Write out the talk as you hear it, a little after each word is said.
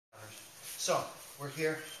So, we're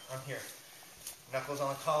here, I'm here. Knuckles on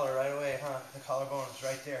the collar right away, huh? The collarbone is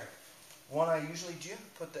right there. One I usually do,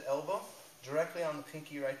 put the elbow directly on the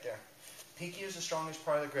pinky right there. Pinky is the strongest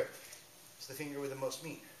part of the grip. It's the finger with the most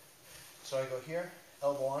meat. So I go here,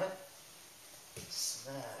 elbow on it,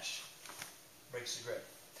 smash. Breaks the grip.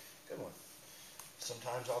 Good one.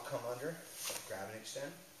 Sometimes I'll come under, grab and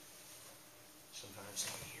extend. Sometimes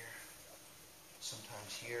here.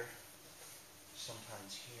 Sometimes here.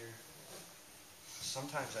 Sometimes here.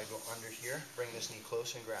 Sometimes I go under here, bring this knee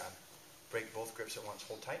close and grab. Break both grips at once.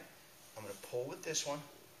 Hold tight. I'm going to pull with this one,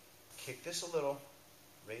 kick this a little,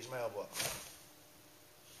 raise my elbow up.